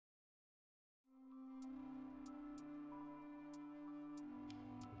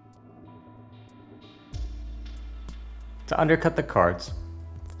To undercut the cards,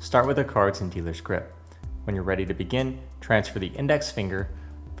 start with the cards in dealer's grip. When you're ready to begin, transfer the index finger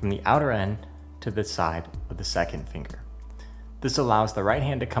from the outer end to the side of the second finger. This allows the right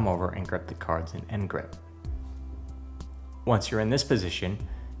hand to come over and grip the cards in end grip. Once you're in this position,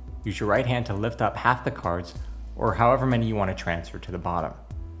 use your right hand to lift up half the cards or however many you want to transfer to the bottom.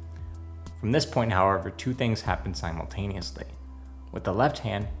 From this point, however, two things happen simultaneously. With the left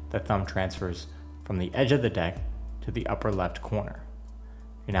hand, the thumb transfers from the edge of the deck to the upper left corner.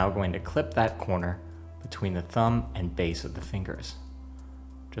 You're now going to clip that corner between the thumb and base of the fingers,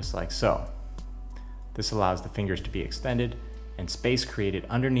 just like so. This allows the fingers to be extended and space created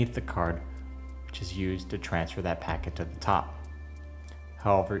underneath the card, which is used to transfer that packet to the top.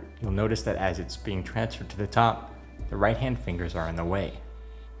 However, you'll notice that as it's being transferred to the top, the right hand fingers are in the way.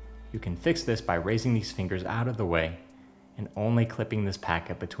 You can fix this by raising these fingers out of the way and only clipping this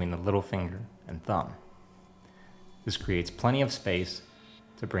packet between the little finger and thumb. This creates plenty of space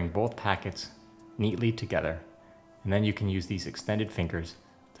to bring both packets neatly together, and then you can use these extended fingers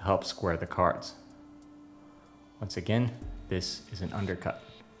to help square the cards. Once again, this is an undercut.